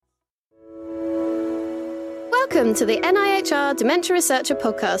Welcome to the NIHR Dementia Researcher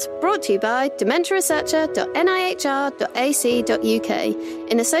podcast, brought to you by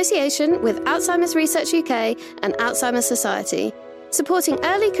dementiaresearcher.nihr.ac.uk in association with Alzheimer's Research UK and Alzheimer's Society, supporting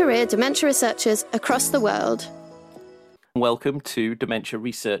early career dementia researchers across the world. Welcome to Dementia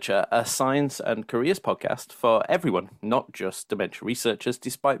Researcher, a science and careers podcast for everyone, not just dementia researchers,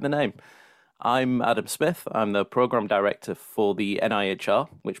 despite the name. I'm Adam Smith. I'm the Programme Director for the NIHR,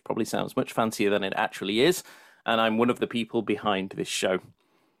 which probably sounds much fancier than it actually is, and I'm one of the people behind this show.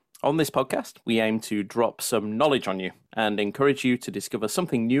 On this podcast, we aim to drop some knowledge on you and encourage you to discover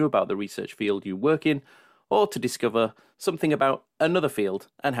something new about the research field you work in, or to discover something about another field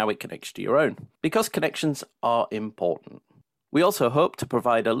and how it connects to your own, because connections are important. We also hope to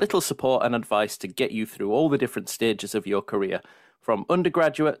provide a little support and advice to get you through all the different stages of your career, from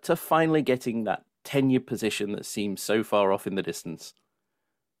undergraduate to finally getting that tenured position that seems so far off in the distance.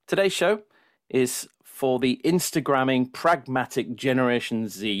 Today's show is for the Instagramming pragmatic Generation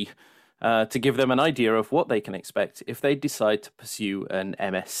Z, to give them an idea of what they can expect if they decide to pursue an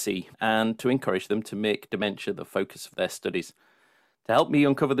MSc, and to encourage them to make dementia the focus of their studies. To help me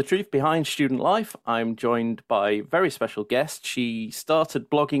uncover the truth behind student life, I'm joined by a very special guest. She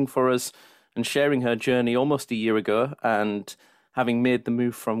started blogging for us and sharing her journey almost a year ago, and having made the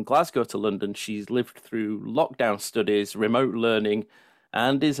move from Glasgow to London, she's lived through lockdown studies, remote learning,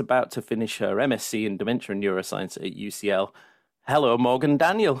 and is about to finish her MSc in Dementia and Neuroscience at UCL. Hello, Morgan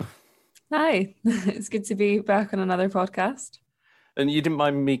Daniel. Hi, it's good to be back on another podcast. And you didn't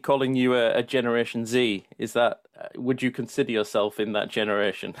mind me calling you a Generation Z. Is that, would you consider yourself in that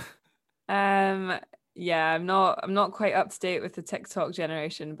generation? Yeah, I'm not quite up to date with the TikTok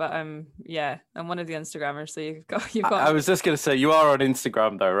generation, but I'm one of the Instagrammers, so you've got I was just going to say, you are on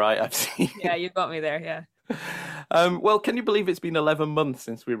Instagram though, right? I've seen. Yeah, you've got me there, yeah. Well, can you believe it's been 11 months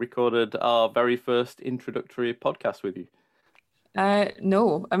since we recorded our very first introductory podcast with you?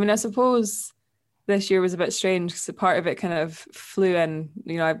 No, I mean, I suppose this year was a bit strange because part of it kind of flew in.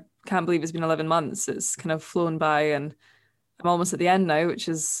 You know, I can't believe it's been 11 months. It's kind of flown by, and I'm almost at the end now, which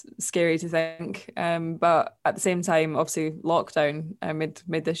is scary to think. But at the same time, obviously, lockdown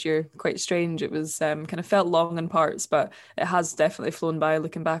made this year quite strange. It was kind of felt long in parts, but it has definitely flown by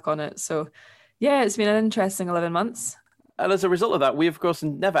looking back on it. So, yeah, it's been an interesting 11 months. And as a result of that, we, of course,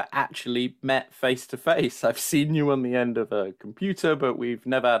 never actually met face to face. I've seen you on the end of a computer, but we've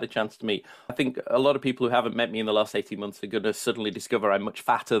never had a chance to meet. I think a lot of people who haven't met me in the last 18 months are going to suddenly discover I'm much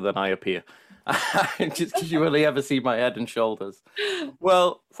fatter than I appear, just because you only ever see my head and shoulders.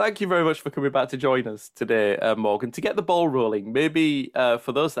 Well, thank you very much for coming back to join us today, Morgan. To get the ball rolling, maybe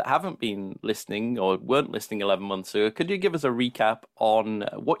for those that haven't been listening or weren't listening 11 months ago, could you give us a recap on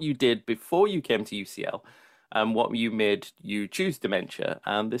what you did before you came to UCL? And what made you choose dementia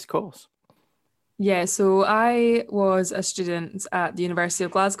and this course? Yeah, so I was a student at the University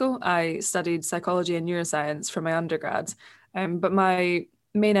of Glasgow. I studied psychology and neuroscience for my undergrad, but my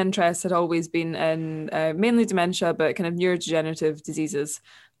main interest had always been in mainly dementia, but kind of neurodegenerative diseases.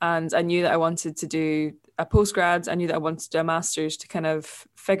 And I knew that I wanted to do a postgrad. I knew that I wanted to do a master's to kind of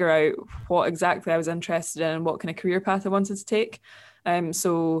figure out what exactly I was interested in and what kind of career path I wanted to take.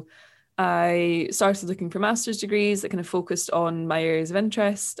 So I started looking for master's degrees that kind of focused on my areas of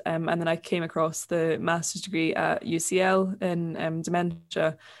interest, and then I came across the master's degree at UCL in dementia.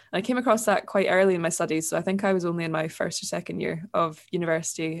 And I came across that quite early in my studies, so I think I was only in my first or second year of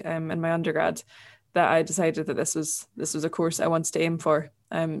university in my undergrad that I decided that this was a course I wanted to aim for.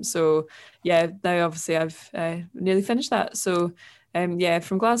 So yeah, now obviously I've nearly finished that. So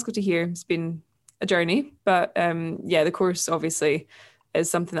from Glasgow to here, it's been a journey, but the course obviously is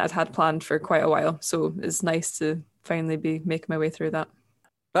something that I'd had planned for quite a while. So it's nice to finally be making my way through that.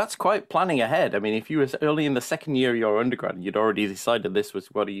 That's quite planning ahead. I mean, if you were early in the second year of your undergrad, you'd already decided this was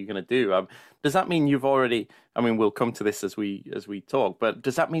what are you going to do. Does that mean you've already, I mean, we'll come to this as we talk, but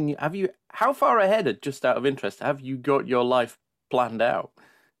does that mean, how far ahead, just out of interest, have you got your life planned out?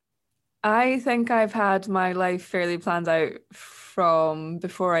 I think I've had my life fairly planned out from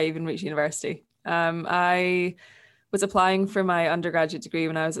before I even reached university. I was applying for my undergraduate degree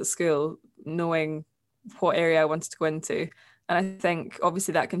when I was at school, knowing what area I wanted to go into. And I think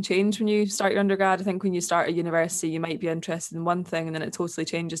obviously that can change when you start your undergrad. I think when you start at university, you might be interested in one thing and then it totally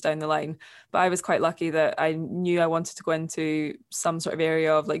changes down the line. But I was quite lucky that I knew I wanted to go into some sort of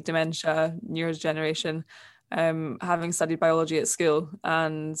area of like dementia, neurodegeneration, having studied biology at school,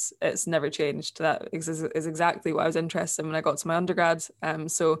 and it's never changed. That is exactly what I was interested in when I got to my undergrad.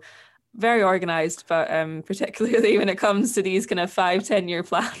 So very organised, but particularly when it comes to these kind of 5-10 year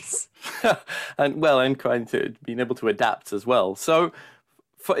plans. and kind of being able to adapt as well. So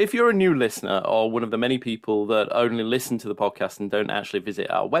If you're a new listener or one of the many people that only listen to the podcast and don't actually visit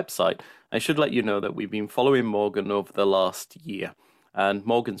our website, I should let you know that we've been following Morgan over the last year. And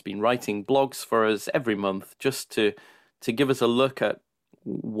Morgan's been writing blogs for us every month just to give us a look at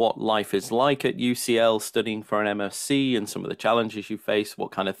what life is like at UCL studying for an MSc and some of the challenges you face,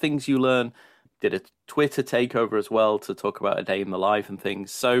 what kind of things you learn. Did a Twitter takeover as well to talk about a day in the life and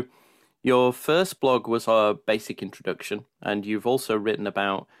things. So your first blog was our basic introduction, and you've also written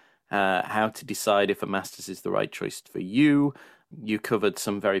about how to decide if a master's is the right choice for you. You covered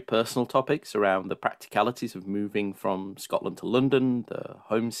some very personal topics around the practicalities of moving from Scotland to London, the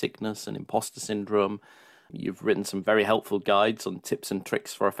homesickness and imposter syndrome. You've written some very helpful guides on tips and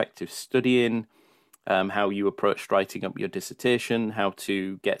tricks for effective studying, how you approached writing up your dissertation, how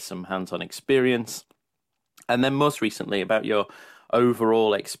to get some hands-on experience, and then most recently about your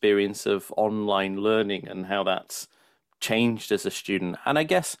overall experience of online learning and how that's changed as a student. And I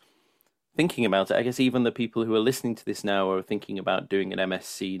guess thinking about it, I guess even the people who are listening to this now are thinking about doing an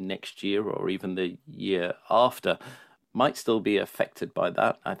MSc next year or even the year after might still be affected by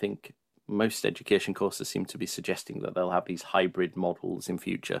that. I think most education courses seem to be suggesting that they'll have these hybrid models in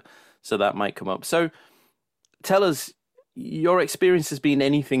future. So that might come up. So tell us, your experience has been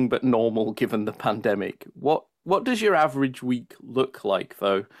anything but normal given the pandemic. What does your average week look like,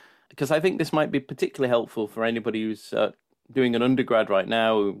 though? Because I think this might be particularly helpful for anybody who's doing an undergrad right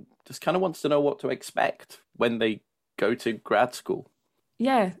now who just kind of wants to know what to expect when they go to grad school.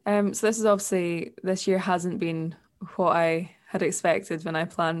 Yeah, so this year hasn't been what I had expected when I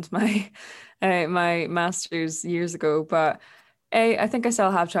planned my my master's years ago, but I think I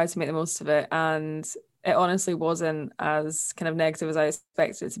still have tried to make the most of it, and it honestly wasn't as kind of negative as I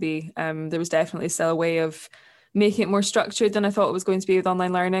expected it to be. There was definitely still a way of making it more structured than I thought it was going to be with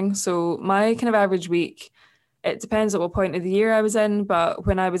online learning. So my kind of average week, it depends at what point of the year I was in, but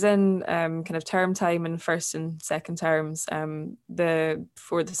when I was in kind of term time and first and second terms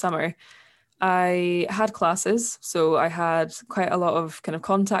before the summer, I had classes. So I had quite a lot of kind of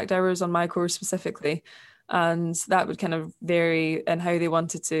contact hours on my course specifically. And that would kind of vary in how they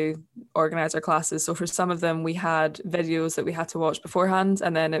wanted to organise our classes. So for some of them, we had videos that we had to watch beforehand,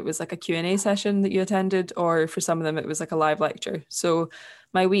 and then it was like a Q&A session that you attended, or for some of them, it was like a live lecture. So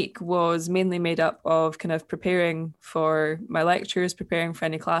my week was mainly made up of kind of preparing for my lectures, preparing for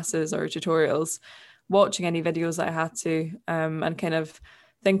any classes or tutorials, watching any videos that I had to, and kind of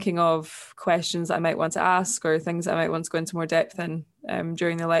thinking of questions that I might want to ask or things that I might want to go into more depth in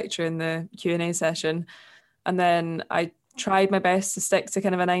during the lecture in the Q&A session. And then I tried my best to stick to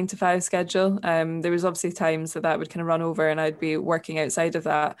kind of a 9 to 5 schedule. There was obviously times that would kind of run over and I'd be working outside of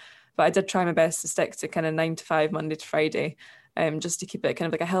that. But I did try my best to stick to kind of 9 to 5, Monday to Friday, just to keep it kind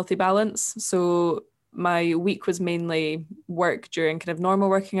of like a healthy balance. So my week was mainly work during kind of normal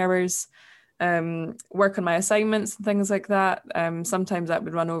working hours, work on my assignments and things like that. Sometimes that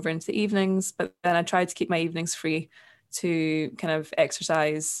would run over into the evenings, but then I tried to keep my evenings free to kind of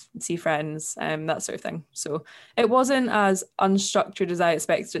exercise, see friends, that sort of thing. So it wasn't as unstructured as I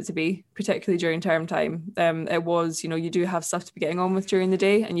expected it to be, particularly during term time. It was, you do have stuff to be getting on with during the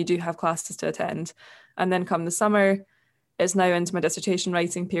day and you do have classes to attend. And then come the summer, it's now into my dissertation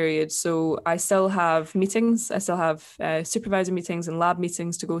writing period. So I still have meetings. I still have supervisor meetings and lab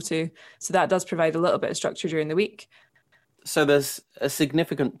meetings to go to. So that does provide a little bit of structure during the week. So there's a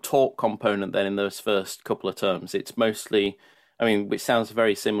significant talk component then in those first couple of terms. It's mostly, which sounds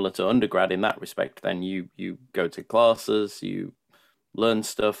very similar to undergrad in that respect. Then you go to classes, you learn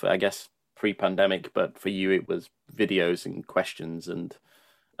stuff, I guess, pre-pandemic, but for you it was videos and questions and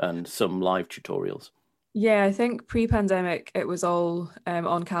some live tutorials. Yeah, I think pre-pandemic it was all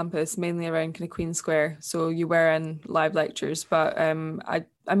on campus, mainly around kind of Queen Square. So you were in live lectures, but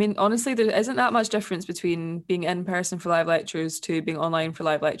honestly, there isn't that much difference between being in person for live lectures to being online for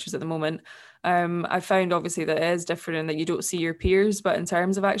live lectures at the moment. I found obviously that it is different in that you don't see your peers, but in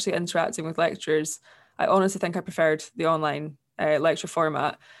terms of actually interacting with lecturers, I honestly think I preferred the online lecture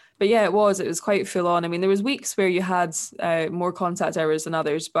format. But yeah, it was quite full on. There was weeks where you had more contact hours than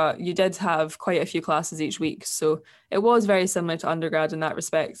others, but you did have quite a few classes each week. So it was very similar to undergrad in that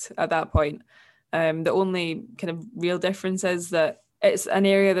respect at that point. The only kind of real difference is that it's an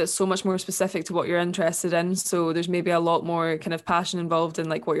area that's so much more specific to what you're interested in. So there's maybe a lot more kind of passion involved in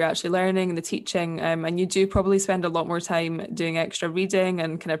like what you're actually learning and the teaching. And you do probably spend a lot more time doing extra reading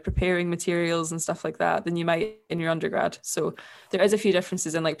and kind of preparing materials and stuff like that than you might in your undergrad. So there is a few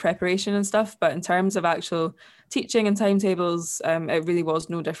differences in like preparation and stuff, but in terms of actual teaching and timetables, it really was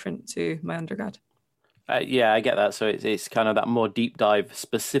no different to my undergrad. Yeah, I get that. So it's kind of that more deep dive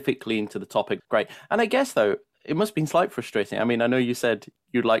specifically into the topic. Great. And I guess, though, it must have been slightly frustrating. I mean, I know you said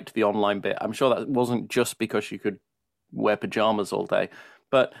you liked the online bit. I'm sure that wasn't just because you could wear pajamas all day,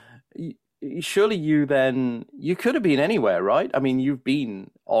 but surely you could have been anywhere, right? I mean, you've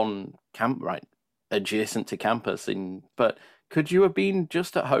been on camp, right, adjacent to campus, but could you have been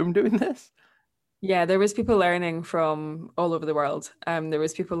just at home doing this? Yeah, there was people learning from all over the world. There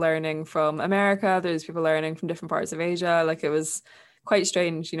was people learning from America. There was people learning from different parts of Asia. Like it was quite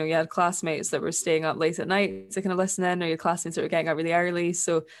strange. You know, you had classmates that were staying up late at night to kind of listen in, or your classmates that were getting up really early.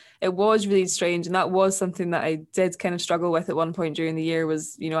 So it was really strange, and that was something that I did kind of struggle with at one point during the year.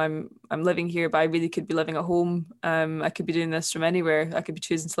 Was, you know, I'm living here, but I really could be living at home. I could be doing this from anywhere. I could be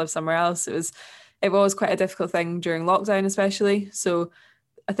choosing to live somewhere else. It was quite a difficult thing during lockdown, especially. So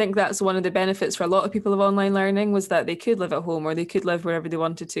I think that's one of the benefits for a lot of people of online learning, was that they could live at home or they could live wherever they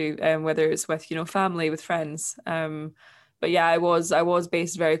wanted to, whether it's with, you know, family, with friends. But yeah, I was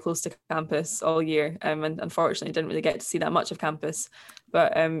based very close to campus all year, and unfortunately didn't really get to see that much of campus.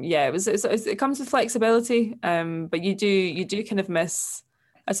 But yeah, it comes with flexibility, but you do kind of miss,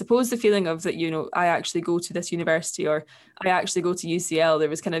 I suppose, the feeling of that, you know, I actually go to this university, or I actually go to UCL. There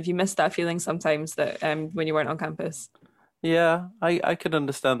was kind of, you miss that feeling sometimes that when you weren't on campus. Yeah, I can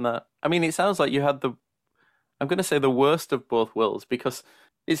understand that. I mean, it sounds like you had I'm going to say the worst of both worlds, because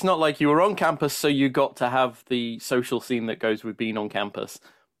it's not like you were on campus, so you got to have the social scene that goes with being on campus.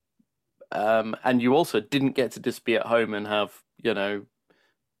 And you also didn't get to just be at home and have, you know,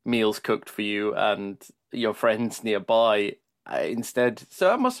 meals cooked for you and your friends nearby instead. So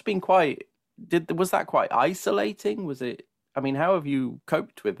that must have been was that quite isolating? Was it, I mean, how have you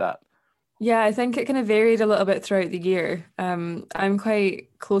coped with that? Yeah, I think it kind of varied a little bit throughout the year. I'm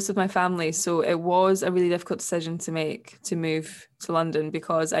quite close with my family, so it was a really difficult decision to make to move to London,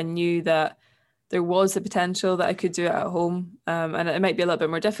 because I knew that there was the potential that I could do it at home, and it might be a little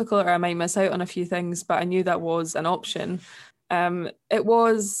bit more difficult, or I might miss out on a few things, but I knew that was an option. It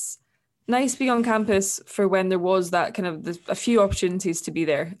was nice being on campus for when there was that kind of a few opportunities to be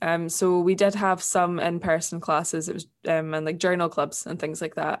there. So we did have some in-person classes. It was and like journal clubs and things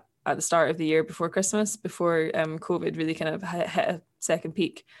like that at the start of the year before Christmas, before COVID really kind of hit a second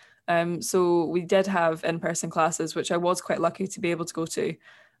peak. So we did have in-person classes, which I was quite lucky to be able to go to.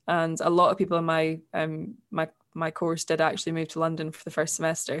 And a lot of people in my course did actually move to London for the first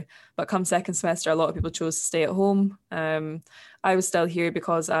semester. But come second semester, a lot of people chose to stay at home. I was still here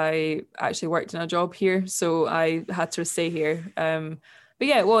because I actually worked in a job here, so I had to stay here. But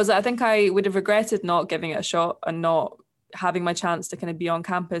yeah, it was. I think I would have regretted not giving it a shot and not having my chance to kind of be on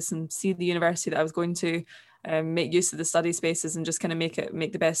campus and see the university that I was going to, make use of the study spaces and just kind of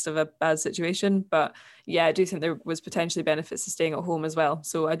make the best of a bad situation. But yeah, I do think there was potentially benefits to staying at home as well.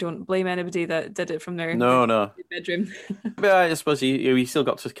 So I don't blame anybody that did it from No, no. their bedroom. But I suppose you still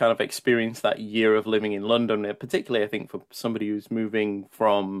got to kind of experience that year of living in London, particularly I think for somebody who's moving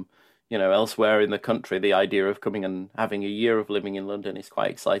from, you know, elsewhere in the country. The idea of coming and having a year of living in London is quite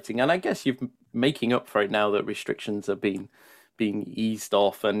exciting. And I guess you're making up for it now that restrictions are being eased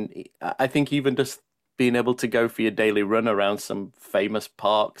off. And I think even just being able to go for your daily run around some famous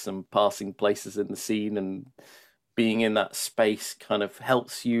parks and passing places in the scene and being in that space kind of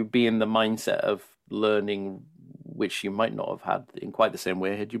helps you be in the mindset of learning, which you might not have had in quite the same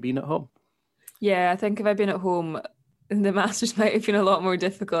way had you been at home. Yeah, I think if I'd been at home, the masters might have been a lot more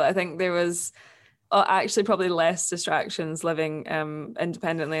difficult. I think there was actually probably less distractions living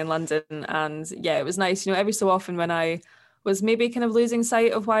independently in London. And yeah, it was nice, you know, every so often when I was maybe kind of losing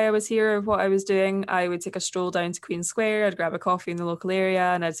sight of why I was here or what I was doing, I would take a stroll down to Queen Square, I'd grab a coffee in the local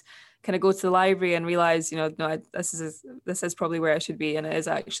area, and I'd kind of go to the library and realize, you know, no, this is probably where I should be, and it is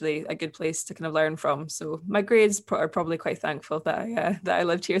actually a good place to kind of learn from. So my grades are probably quite thankful that I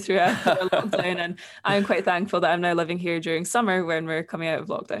lived here through a lockdown, and I'm quite thankful that I'm now living here during summer when we're coming out of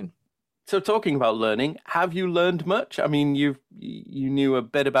lockdown. So talking about learning, have you learned much? I mean, you knew a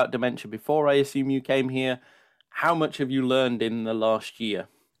bit about dementia before, I assume you came here. How much have you learned in the last year?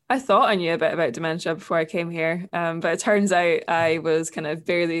 I thought I knew a bit about dementia before I came here, but it turns out I was kind of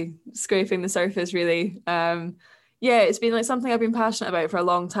barely scraping the surface, really. Yeah, it's been like something I've been passionate about for a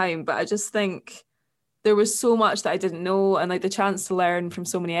long time, but I just think there was so much that I didn't know, and like the chance to learn from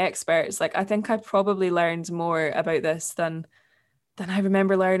so many experts. Like I think I probably learned more about this than I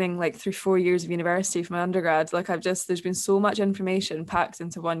remember learning like through 4 years of university from my undergrad. Like there's been so much information packed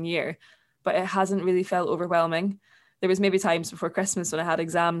into 1 year, but it hasn't really felt overwhelming. There was maybe times before Christmas when I had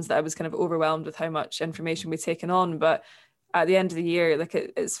exams that I was kind of overwhelmed with how much information we'd taken on. But at the end of the year, like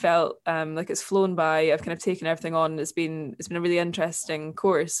it's felt like it's flown by. I've kind of taken everything on. It's been a really interesting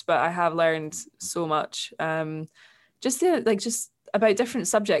course, but I have learned so much. Just about different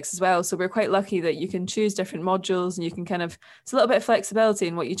subjects as well. So we're quite lucky that you can choose different modules and you can it's a little bit of flexibility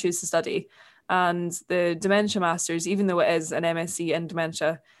in what you choose to study. And the Dementia Masters, even though it is an MSc in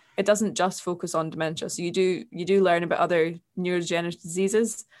dementia, it doesn't just focus on dementia. So you do learn about other neurodegenerative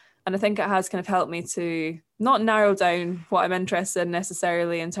diseases. And I think it has kind of helped me to not narrow down what I'm interested in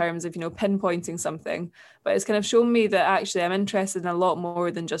necessarily in terms of, pinpointing something, but it's kind of shown me that actually I'm interested in a lot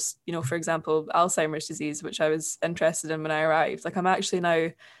more than just, for example, Alzheimer's disease, which I was interested in when I arrived. Like I'm actually now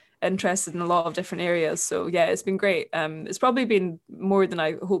interested in a lot of different areas. So yeah, it's been great. It's probably been more than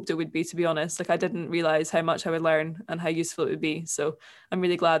I hoped it would be, to be honest. Like I didn't realize how much I would learn and how useful it would be. So I'm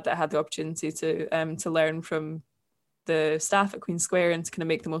really glad that I had the opportunity to learn from the staff at Queen Square and to kind of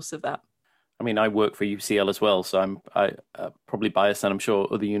make the most of that. I mean, I work for UCL as well, so I'm probably biased, and I'm sure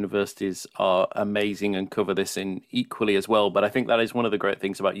other universities are amazing and cover this in equally as well. But I think that is one of the great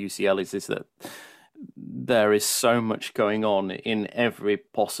things about UCL is that there is so much going on in every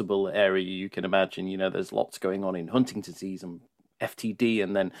possible area you can imagine. There's lots going on in Huntington's disease and FTD,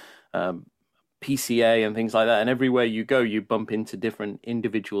 and then PCA and things like that. And everywhere you go, you bump into different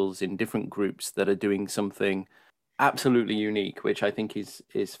individuals in different groups that are doing something absolutely unique, which I think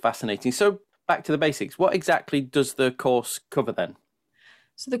is fascinating. So back to the basics. What exactly does the course cover then?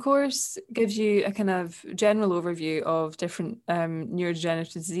 So the course gives you a kind of general overview of different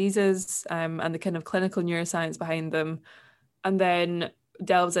neurodegenerative diseases and the kind of clinical neuroscience behind them, and then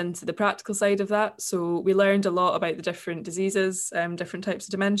delves into the practical side of that. So we learned a lot about the different diseases, different types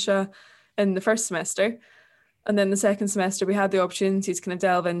of dementia in the first semester. And then the second semester, we had the opportunity to kind of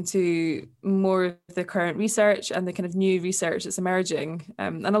delve into more of the current research and the kind of new research that's emerging.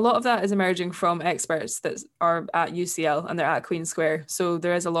 And a lot of that is emerging from experts that are at UCL and they're at Queen Square. So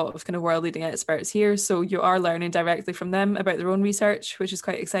there is a lot of kind of world-leading experts here. So you are learning directly from them about their own research, which is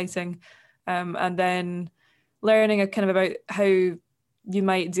quite exciting. And then learning kind of about how you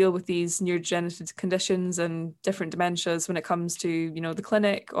might deal with these neurodegenerative conditions and different dementias when it comes to, the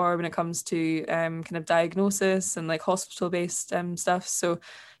clinic, or when it comes to kind of diagnosis and like hospital-based stuff. So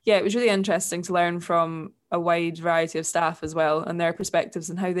yeah, it was really interesting to learn from a wide variety of staff as well and their perspectives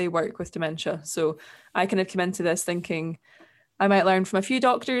and how they work with dementia. So I kind of came into this thinking I might learn from a few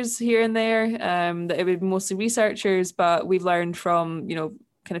doctors here and there, that it would be mostly researchers, but we've learned from,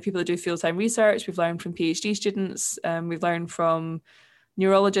 kind of people that do full-time research. We've learned from PhD students. We've learned from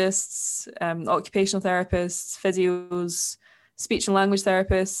neurologists, occupational therapists, physios, speech and language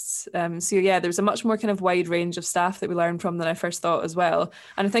therapists. So yeah, there's a much more kind of wide range of staff that we learned from than I first thought as well.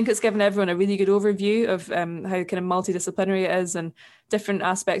 And I think it's given everyone a really good overview of how kind of multidisciplinary it is and different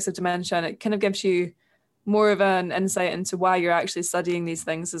aspects of dementia. And it kind of gives you more of an insight into why you're actually studying these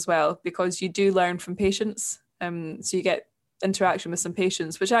things as well, because you do learn from patients. So you get interaction with some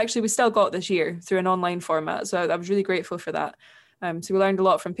patients, which actually we still got this year through an online format. So I was really grateful for that. So we learned a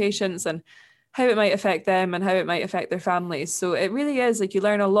lot from patients and how it might affect them and how it might affect their families. So it really is like you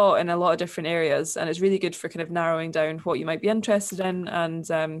learn a lot in a lot of different areas, and it's really good for kind of narrowing down what you might be interested in and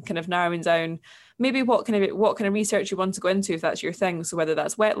kind of narrowing down maybe what kind of research you want to go into if that's your thing. So whether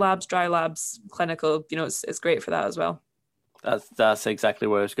that's wet labs, dry labs, clinical, it's great for that as well. That's exactly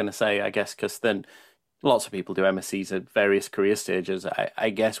what I was going to say, I guess, because then lots of people do MSCs at various career stages. I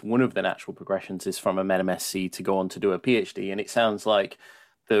guess one of the natural progressions is from an MSc to go on to do a PhD. And it sounds like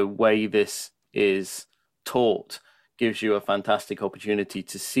the way this is taught gives you a fantastic opportunity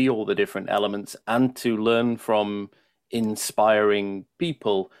to see all the different elements and to learn from inspiring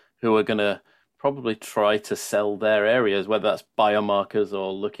people who are going to probably try to sell their areas, whether that's biomarkers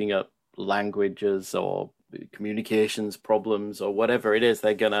or looking at languages or communications problems or whatever it is.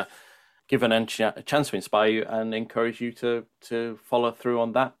 They're going to give a chance to inspire you and encourage you to follow through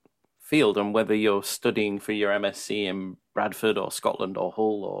on that field. And whether you're studying for your MSc in Bradford or Scotland or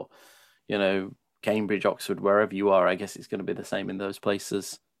Hull or, Cambridge, Oxford, wherever you are, I guess it's going to be the same in those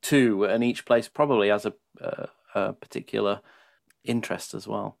places too. And each place probably has a particular interest as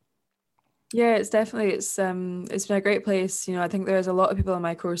well. Yeah, it's been a great place. I think there's a lot of people in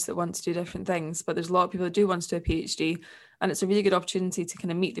my course that want to do different things, but there's a lot of people that do want to do a PhD, and it's a really good opportunity to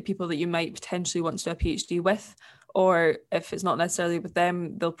kind of meet the people that you might potentially want to do a PhD with, or if it's not necessarily with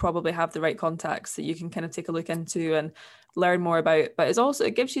them, they'll probably have the right contacts that you can kind of take a look into and learn more about. But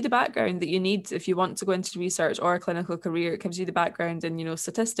it gives you the background that you need if you want to go into research or a clinical career. It gives you the background in,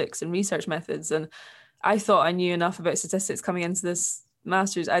 statistics and research methods. And I thought I knew enough about statistics coming into this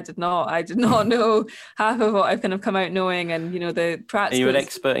Masters. I did not know half of what I've kind of come out knowing, and the practical. Are you an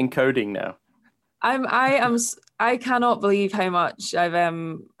expert in coding now? I cannot believe how much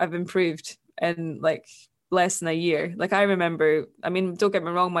I've improved in like less than a year. Like I remember, I mean, don't get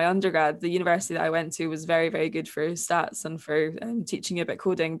me wrong, my undergrad, the university that I went to was very, very good for stats and for teaching you about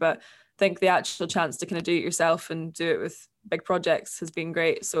coding. But I think the actual chance to kind of do it yourself and do it with big projects has been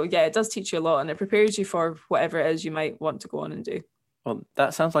great. So yeah, it does teach you a lot and it prepares you for whatever it is you might want to go on and do. Well,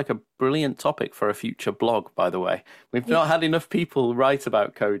 that sounds like a brilliant topic for a future blog, by the way. We've not had enough people write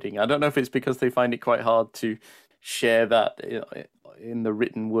about coding. I don't know if it's because they find it quite hard to share that in the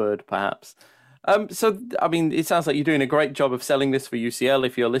written word, perhaps. So, I mean, it sounds like you're doing a great job of selling this for UCL.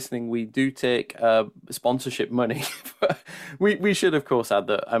 If you're listening, we do take sponsorship money. we should, of course, add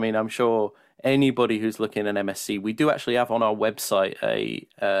that. I mean, I'm sure anybody who's looking at MSc, we do actually have on our website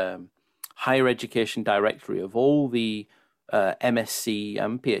a higher education directory of all the MSc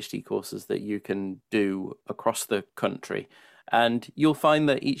and PhD courses that you can do across the country. And you'll find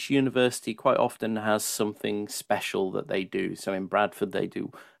that each university quite often has something special that they do. So in Bradford, they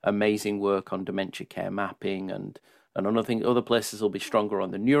do amazing work on dementia care mapping, and other places will be stronger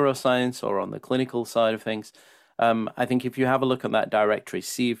on the neuroscience or on the clinical side of things. I think if you have a look at that directory,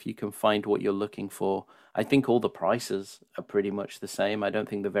 see if you can find what you're looking for. I think all the prices are pretty much the same. I don't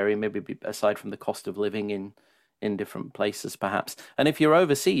think they're very, maybe aside from the cost of living in different places, perhaps. And if you're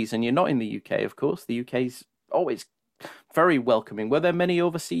overseas and you're not in the UK, of course, the UK's always very welcoming. Were there many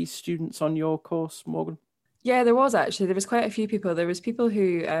overseas students on your course, Morgan? Yeah, there was actually. There was quite a few people. There was people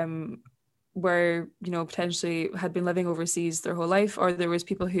who were, potentially had been living overseas their whole life, or there was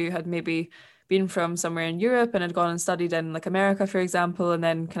people who had maybe been from somewhere in Europe and had gone and studied in like America, for example, and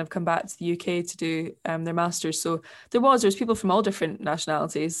then kind of come back to the UK to do their masters. So there's people from all different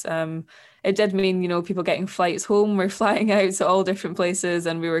nationalities. It did mean, people getting flights home. We're flying out to all different places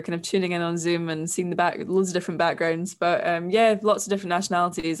and we were kind of tuning in on Zoom and seeing loads of different backgrounds. But lots of different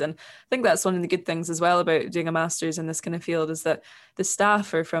nationalities. And I think that's one of the good things as well about doing a master's in this kind of field, is that the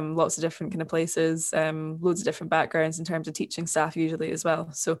staff are from lots of different kind of places, loads of different backgrounds in terms of teaching staff usually as well.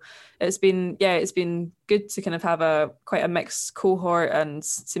 So it's been good to kind of have quite a mixed cohort and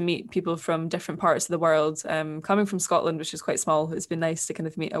to meet people from different parts of the world. Coming from Scotland, which is quite small, it's been nice to kind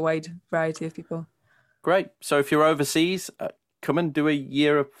of meet a wide variety of people. Great. So if you're overseas, come and do a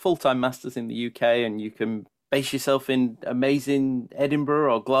year of full-time masters in the UK, and you can base yourself in amazing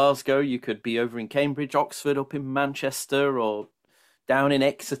Edinburgh or Glasgow. You could be over in Cambridge, Oxford, up in Manchester, or down in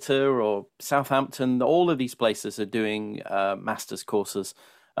Exeter or Southampton. All of these places are doing master's courses,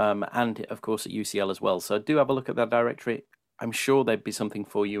 and of course at UCL as well. So do have a look at that directory. I'm sure there'd be something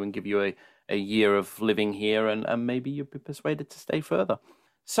for you and give you a year of living here, and maybe you'd be persuaded to stay further.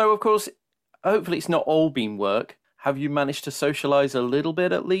 So, of course, hopefully it's not all been work. Have you managed to socialize a little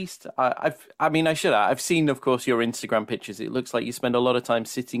bit at least? I've seen, of course, your Instagram pictures. It looks like you spend a lot of time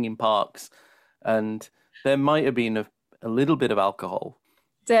sitting in parks, and there might have been a little bit of alcohol.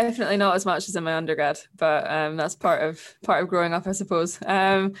 Definitely not as much as in my undergrad, but that's part of growing up, I suppose.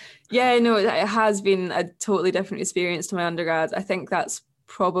 It has been a totally different experience to my undergrad. I think that's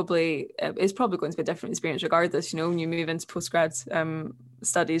probably going to be a different experience regardless, when you move into postgrad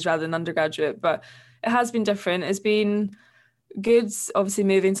studies rather than undergraduate. But it has been different. It's been good, obviously,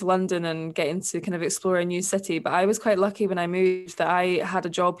 moving to London and getting to kind of explore a new city. But I was quite lucky when I moved that I had a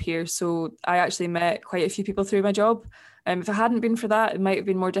job here, so I actually met quite a few people through my job. If it hadn't been for that, it might have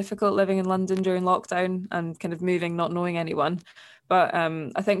been more difficult living in London during lockdown and kind of moving, not knowing anyone. But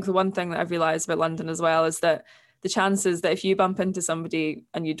I think the one thing that I've realised about London as well is that the chances that if you bump into somebody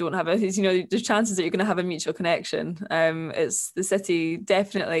and you don't have the chances that you're going to have a mutual connection. It's the city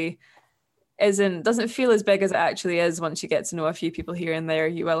definitely doesn't feel as big as it actually is. Once you get to know a few people here and there,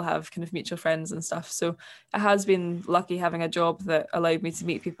 you will have kind of mutual friends and stuff. So it has been lucky having a job that allowed me to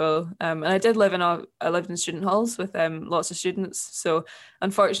meet people. And I did live in student halls with lots of students. So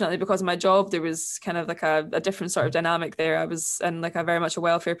unfortunately, because of my job, there was kind of like a different sort of dynamic there. I was in like a very much a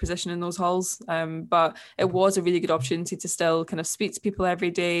welfare position in those halls. But it was a really good opportunity to still kind of speak to people every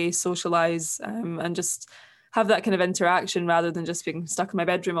day, socialize, and just have that kind of interaction rather than just being stuck in my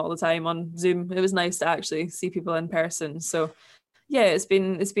bedroom all the time on Zoom. It was nice to actually see people in person. So yeah, it's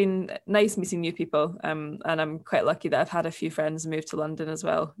been nice meeting new people. And I'm quite lucky that I've had a few friends move to London as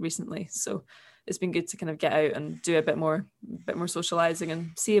well recently. So it's been good to kind of get out and do a bit more socializing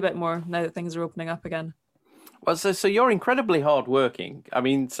and see a bit more now that things are opening up again. Well, so you're incredibly hardworking. I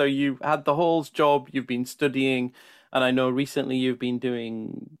mean, so you had the halls job, you've been studying, and I know recently you've been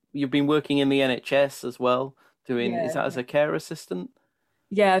working in the NHS as well. Is that as a care assistant?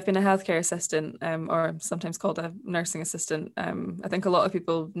 Yeah, I've been a healthcare assistant, or sometimes called a nursing assistant. I think a lot of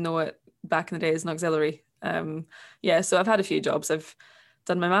people know it back in the day as an auxiliary. So I've had a few jobs. I've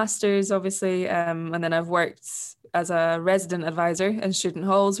done my master's, obviously, and then I've worked as a resident advisor in student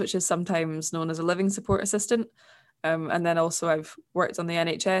halls, which is sometimes known as a living support assistant. And then also I've worked on the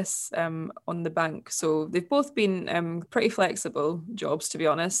NHS on the bank. So they've both been pretty flexible jobs, to be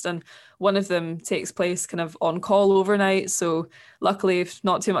honest. And one of them takes place kind of on call overnight. So luckily, if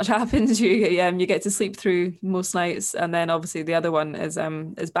not too much happens, you get to sleep through most nights. And then obviously the other one is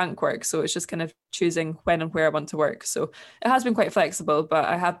bank work. So it's just kind of choosing when and where I want to work. So it has been quite flexible, but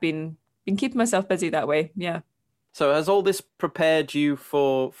I have been keeping myself busy that way. Yeah. So has all this prepared you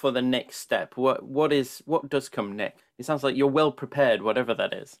for the next step? What does come next? It sounds like you're well prepared, whatever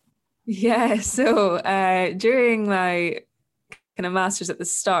that is. Yeah. So during my kind of master's at the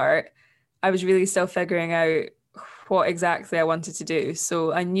start, I was really still figuring out what exactly I wanted to do.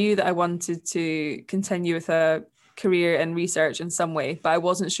 So I knew that I wanted to continue with a career in research in some way, but I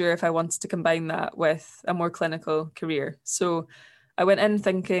wasn't sure if I wanted to combine that with a more clinical career. So I went in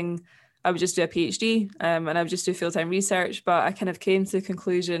thinking I would just do a PhD and I would just do full-time research, but I kind of came to the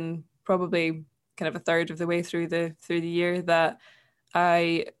conclusion probably kind of a third of the way through the year that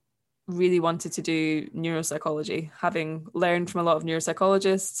I really wanted to do neuropsychology, having learned from a lot of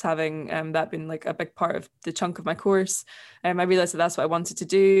neuropsychologists, having that been like a big part of the chunk of my course. I realized that that's what I wanted to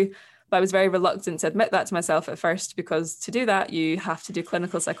do. But I was very reluctant to admit that to myself at first, because to do that, you have to do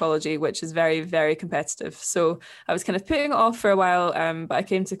clinical psychology, which is very, very competitive. So I was kind of putting it off for a while, but I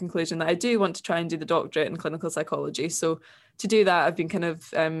came to the conclusion that I do want to try and do the doctorate in clinical psychology. So to do that, I've been kind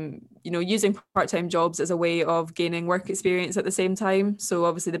of, using part-time jobs as a way of gaining work experience at the same time. So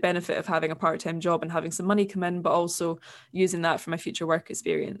obviously the benefit of having a part-time job and having some money come in, but also using that for my future work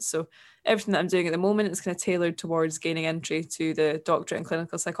experience. So everything that I'm doing at the moment is kind of tailored towards gaining entry to the doctorate in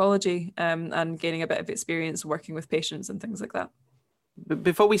clinical psychology and gaining a bit of experience working with patients and things like that.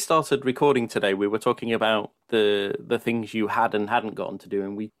 Before we started recording today, we were talking about the things you had and hadn't gotten to do.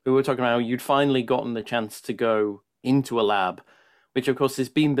 And we were talking about how you'd finally gotten the chance to go into a lab, which of course has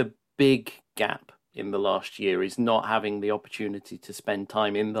been the big gap in the last year, is not having the opportunity to spend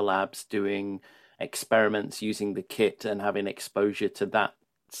time in the labs doing experiments using the kit and having exposure to that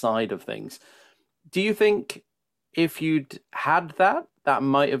side of things. Do you think if you'd had that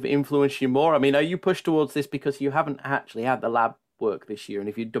might have influenced you more? I mean, are you pushed towards this because you haven't actually had the lab work this year, and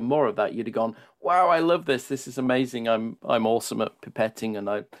if you'd done more of that, you'd have gone, wow, I love this is amazing, I'm awesome at pipetting and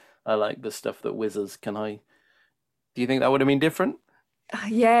I like the stuff that whizzes. Do you think that would have been different?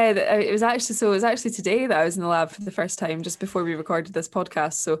 Yeah, it was actually today that I was in the lab for the first time, just before we recorded this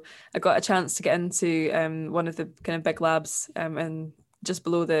podcast. So I got a chance to get into one of the kind of big labs and just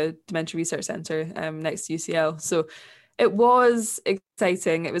below the Dementia Research Centre next to UCL. So it was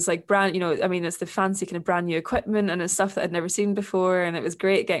exciting. It was like it's the fancy kind of brand new equipment and it's stuff that I'd never seen before. And it was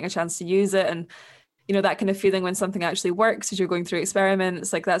great getting a chance to use it. And that kind of feeling when something actually works as you're going through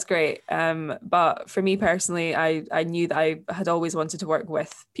experiments, like that's great. But for me personally, I knew that I had always wanted to work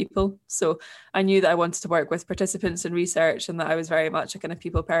with people. So I knew that I wanted to work with participants in research and that I was very much a kind of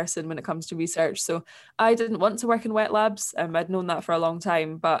people person when it comes to research. So I didn't want to work in wet labs. I'd known that for a long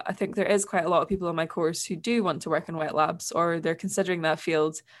time, but I think there is quite a lot of people on my course who do want to work in wet labs, or they're considering that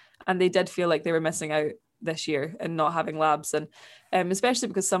field, and they did feel like they were missing out this year and not having labs. And especially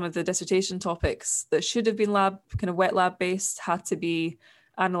because some of the dissertation topics that should have been kind of wet lab based had to be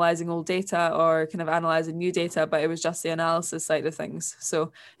analysing old data or kind of analysing new data, but it was just the analysis side of things.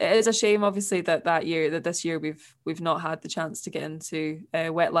 So it is a shame, obviously, that this year we've not had the chance to get into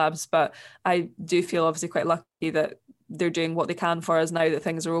wet labs, but I do feel obviously quite lucky that they're doing what they can for us now that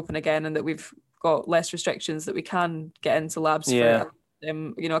things are open again and that we've got less restrictions, that we can get into labs for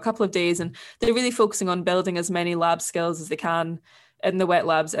a couple of days, and they're really focusing on building as many lab skills as they can in the wet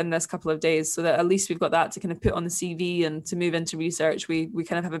labs in this couple of days, so that at least we've got that to kind of put on the CV, and to move into research we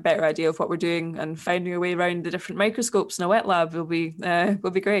kind of have a better idea of what we're doing, and finding a way around the different microscopes in a wet lab will be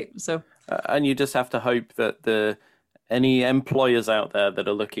great. So and you just have to hope that any employers out there that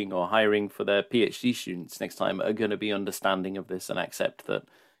are looking or hiring for their PhD students next time are going to be understanding of this and accept that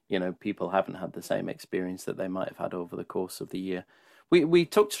people haven't had the same experience that they might have had over the course of the year. We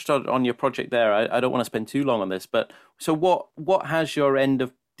touched on your project there. I don't want to spend too long on this, but so what has your end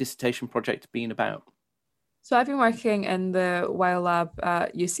of dissertation project been about? So I've been working in the Weil lab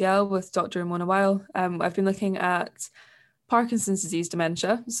at UCL with Dr. Mona Weil. I've been looking at Parkinson's disease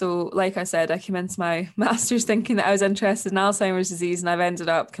dementia. So like I said, I came into my master's thinking that I was interested in Alzheimer's disease, and I've ended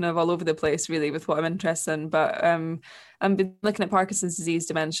up kind of all over the place really with what I'm interested in. But I've been looking at Parkinson's disease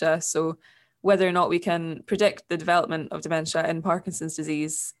dementia. So whether or not we can predict the development of dementia in Parkinson's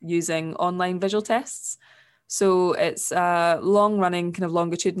disease using online visual tests. So it's a long-running kind of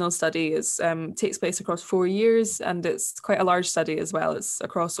longitudinal study. It takes place across 4 years, and it's quite a large study as well. It's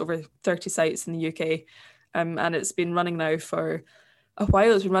across over 30 sites in the UK. and it's been running now for a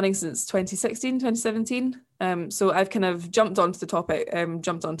while. It's been running since 2016, 2017. So I've kind of jumped onto the topic,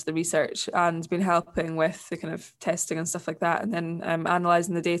 jumped onto the research and been helping with the kind of testing and stuff like that, and then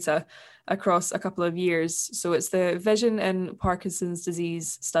analysing the data across a couple of years. So it's the Vision in Parkinson's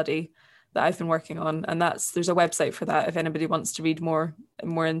Disease study that I've been working on, and there's a website for that if anybody wants to read more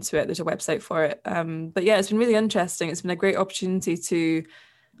into it. There's a website for it. But yeah, it's been really interesting. It's been a great opportunity to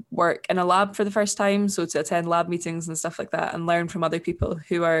work in a lab for the first time, so to attend lab meetings and stuff like that and learn from other people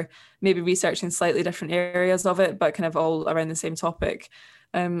who are maybe researching slightly different areas of it, but kind of all around the same topic.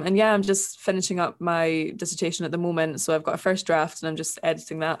 And yeah, I'm just finishing up my dissertation at the moment, so I've got a first draft and I'm just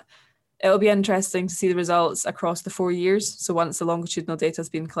editing that. It'll be interesting to see the results across the 4 years. So once the longitudinal data has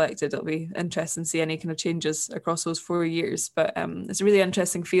been collected, it'll be interesting to see any kind of changes across those 4 years. But it's a really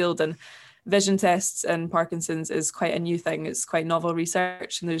interesting field, and vision tests in Parkinson's is quite a new thing. It's quite novel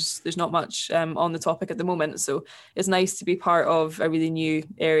research, and there's not much on the topic at the moment. So it's nice to be part of a really new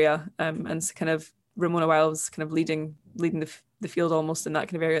area, and kind of Ramona Wiles kind of leading the field almost in that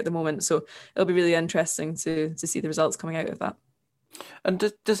kind of area at the moment. So it'll be really interesting to see the results coming out of that.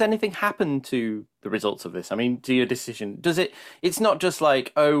 And does anything happen to the results of this? I mean, to your decision, it's not just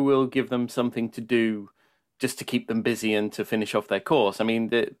like, oh, we'll give them something to do just to keep them busy and to finish off their course. I mean,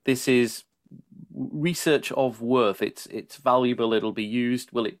 this is research of worth. It's valuable. It'll be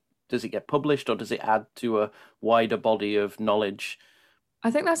used. Does it get published, or does it add to a wider body of knowledge? I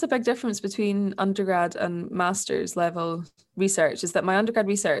think that's a big difference between undergrad and master's level research, is that my undergrad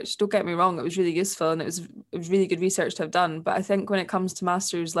research, don't get me wrong, it was really useful and it was really good research to have done. But I think when it comes to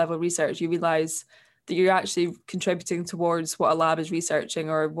master's level research, you realise that you're actually contributing towards what a lab is researching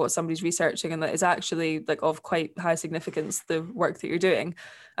or what somebody's researching, and that is actually like of quite high significance, the work that you're doing.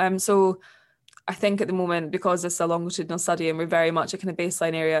 So I think at the moment, because it's a longitudinal study and we're very much a kind of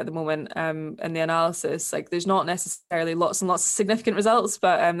baseline area at the moment in the analysis, like there's not necessarily lots and lots of significant results,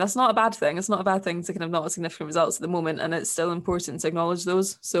 but that's not a bad thing. It's not a bad thing to kind of not have significant results at the moment, and it's still important to acknowledge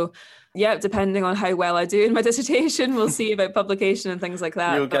those. So yeah, depending on how well I do in my dissertation, we'll see about publication and things like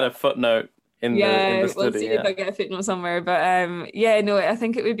that. You'll get a footnote in the study. We'll see if I get a footnote somewhere. But I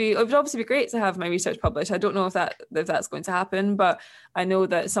think it would obviously be great to have my research published. I don't know if that's going to happen, but I know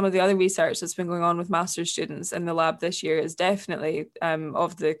that some of the other research that's been going on with master's students in the lab this year is definitely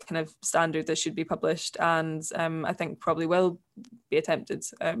of the kind of standard that should be published, and I think probably will be attempted.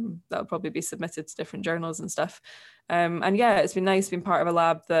 That'll probably be submitted to different journals and stuff. And yeah, it's been nice being part of a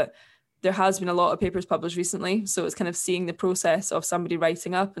lab that there has been a lot of papers published recently. So it's kind of seeing the process of somebody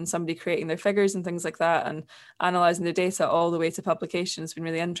writing up and somebody creating their figures and things like that and analysing the data all the way to publication has been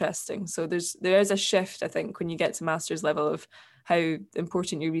really interesting. So there is a shift, I think, when you get to master's level of how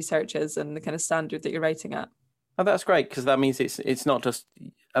important your research is and the kind of standard that you're writing at. Oh, that's great, because that means it's not just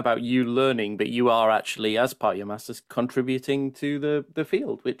about you learning, but you are actually, as part of your master's, contributing to the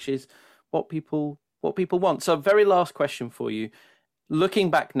field, which is what people want. So very last question for you.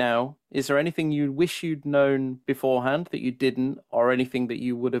 Looking back now, is there anything you wish you'd known beforehand that you didn't, or anything that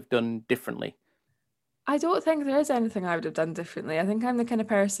you would have done differently? I don't think there is anything I would have done differently. I think I'm the kind of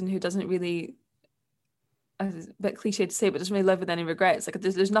person who doesn't really, it's a bit cliche to say, but doesn't really live with any regrets. Like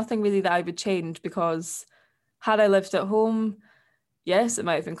there's nothing really that I would change, because had I lived at home, yes, it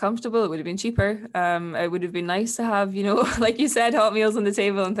might have been comfortable. It would have been cheaper. It would have been nice to have, like you said, hot meals on the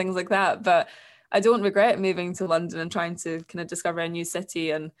table and things like that. But I don't regret moving to London and trying to kind of discover a new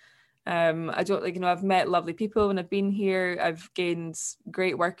city. And I don't I've met lovely people when I've been here. I've gained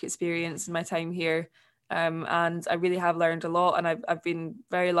great work experience in my time here. And I really have learned a lot. And I've been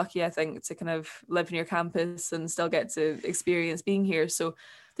very lucky, I think, to kind of live near campus and still get to experience being here. So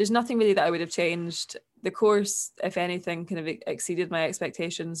there's nothing really that I would have changed. The course, if anything, kind of exceeded my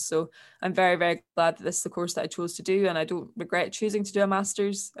expectations. So I'm very, very glad that this is the course that I chose to do. And I don't regret choosing to do a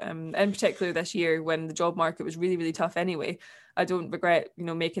master's, in particular this year when the job market was really, really tough anyway. I don't regret,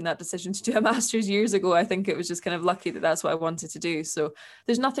 making that decision to do a master's years ago. I think it was just kind of lucky that that's what I wanted to do. So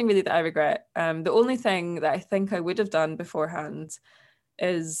there's nothing really that I regret. The only thing that I think I would have done beforehand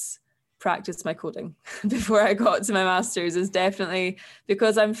is practice my coding before I got to my master's, is definitely,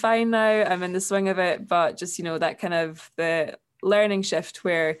 because I'm fine now, I'm in the swing of it, but just, that kind of the learning shift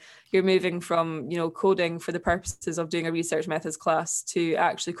where you're moving from, coding for the purposes of doing a research methods class to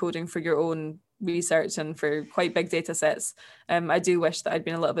actually coding for your own research and for quite big data sets. I do wish that I'd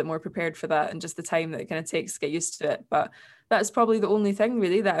been a little bit more prepared for that and just the time that it kind of takes to get used to it. But that's probably the only thing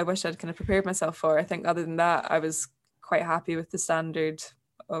really that I wish I'd kind of prepared myself for. I think other than that, I was quite happy with the standard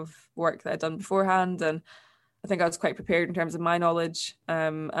of work that I'd done beforehand, and I think I was quite prepared in terms of my knowledge.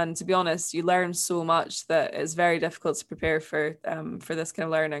 And to be honest, you learn so much that it's very difficult to prepare for this kind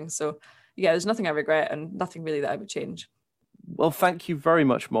of learning. So yeah, there's nothing I regret and nothing really that I would change. Well, thank you very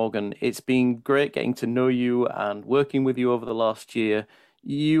much, Morgan. It's been great getting to know you and working with you over the last year.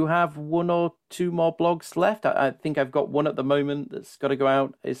 You have 1 or 2 more blogs left. I think I've got one at the moment that's got to go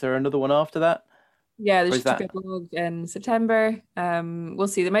out. Is there another one after that? Yeah, there's just a blog in September. We'll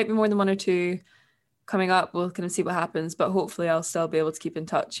see. There might be more than 1 or 2 coming up. We'll kind of see what happens, but hopefully I'll still be able to keep in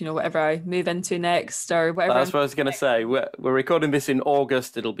touch, whatever I move into next or whatever. That's what I was going to say. We're recording this in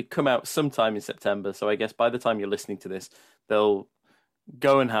August. It'll come out sometime in September. So I guess by the time you're listening to this, they'll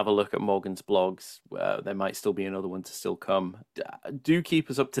go and have a look at Morgan's blogs. There might still be another one to still come. Do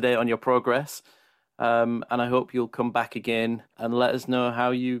keep us up to date on your progress. And I hope you'll come back again and let us know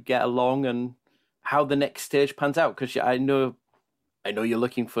how you get along and how the next stage pans out. Because I know you're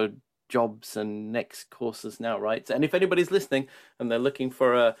looking for jobs and next courses now, right? And if anybody's listening and they're looking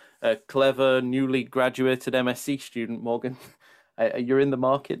for a clever, newly graduated MSc student, Morgan, you're in the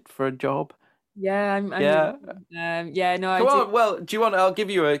market for a job. Yeah, No. Come on. Well, do you want? I'll give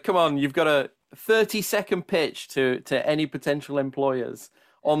you come on. You've got a 30-second pitch to any potential employers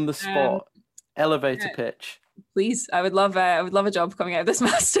on the spot. Elevator pitch. Please, I would love a job coming out of this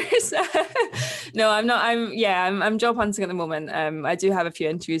master's. No, I'm not. I'm job hunting at the moment. I do have a few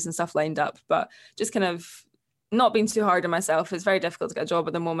interviews and stuff lined up, but just kind of not being too hard on myself. It's very difficult to get a job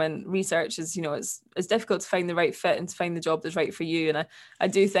at the moment. Research is, it's difficult to find the right fit and to find the job that's right for you. And I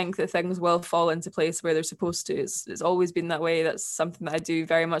do think that things will fall into place where they're supposed to. It's always been that way. That's something that I do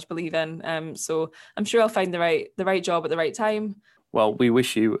very much believe in. So I'm sure I'll find the right job at the right time. Well, we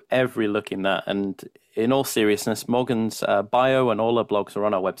wish you every luck in that. And in all seriousness, Morgan's bio and all her blogs are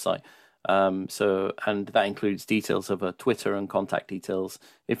on our website. And that includes details of her Twitter and contact details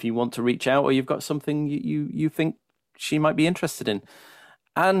if you want to reach out or you've got something you think she might be interested in.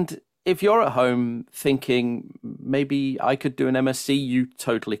 And if you're at home thinking maybe I could do an MSc, you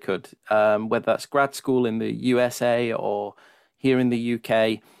totally could. Whether that's grad school in the USA or here in the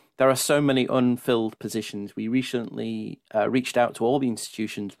UK. There are so many unfilled positions. We recently reached out to all the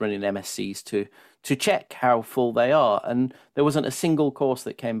institutions running MSCs to check how full they are. And there wasn't a single course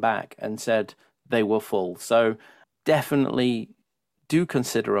that came back and said they were full. So definitely do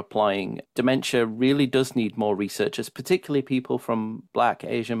consider applying. Dementia really does need more researchers, particularly people from Black,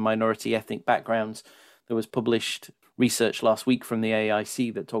 Asian, minority ethnic backgrounds. There was published research last week from the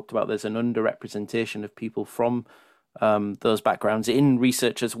AIC that talked about there's an underrepresentation of people from those backgrounds in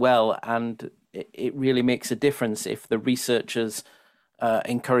research as well, and it really makes a difference if the researchers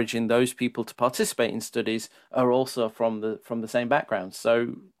encouraging those people to participate in studies are also from the same background.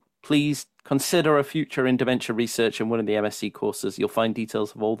 So please consider a future in dementia research in one of the MSc courses. You'll find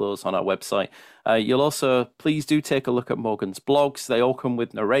details of all those on our website. You'll also please do take a look at Morgan's blogs. They all come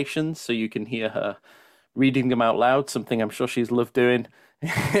with narrations, so you can hear her reading them out loud, something I'm sure she's loved doing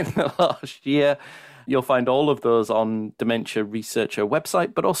in the last year. You'll find all of those on Dementia Researcher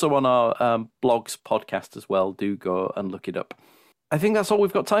website, but also on our blogs podcast as well. Do go and look it up. I think that's all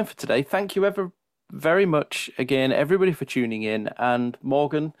we've got time for today. Thank you ever very much again, everybody, for tuning in. And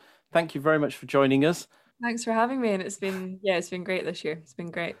Morgan, thank you very much for joining us. Thanks for having me. And it's been great this year. It's been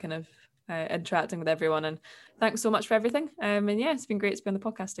great kind of interacting with everyone. And thanks so much for everything. It's been great to be on the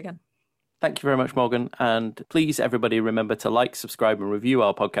podcast again. Thank you very much, Morgan. And please, everybody, remember to like, subscribe, and review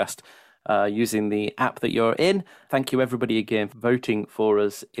our podcast using the app that you're in. Thank you, everybody, again, for voting for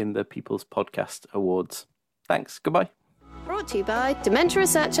us in the People's Podcast Awards. Thanks. Goodbye. Brought to you by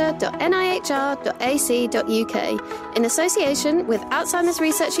dementiaresearcher.nihr.ac.uk in association with Alzheimer's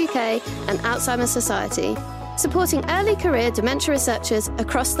Research UK and Alzheimer's Society, supporting early career dementia researchers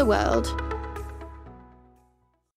across the world.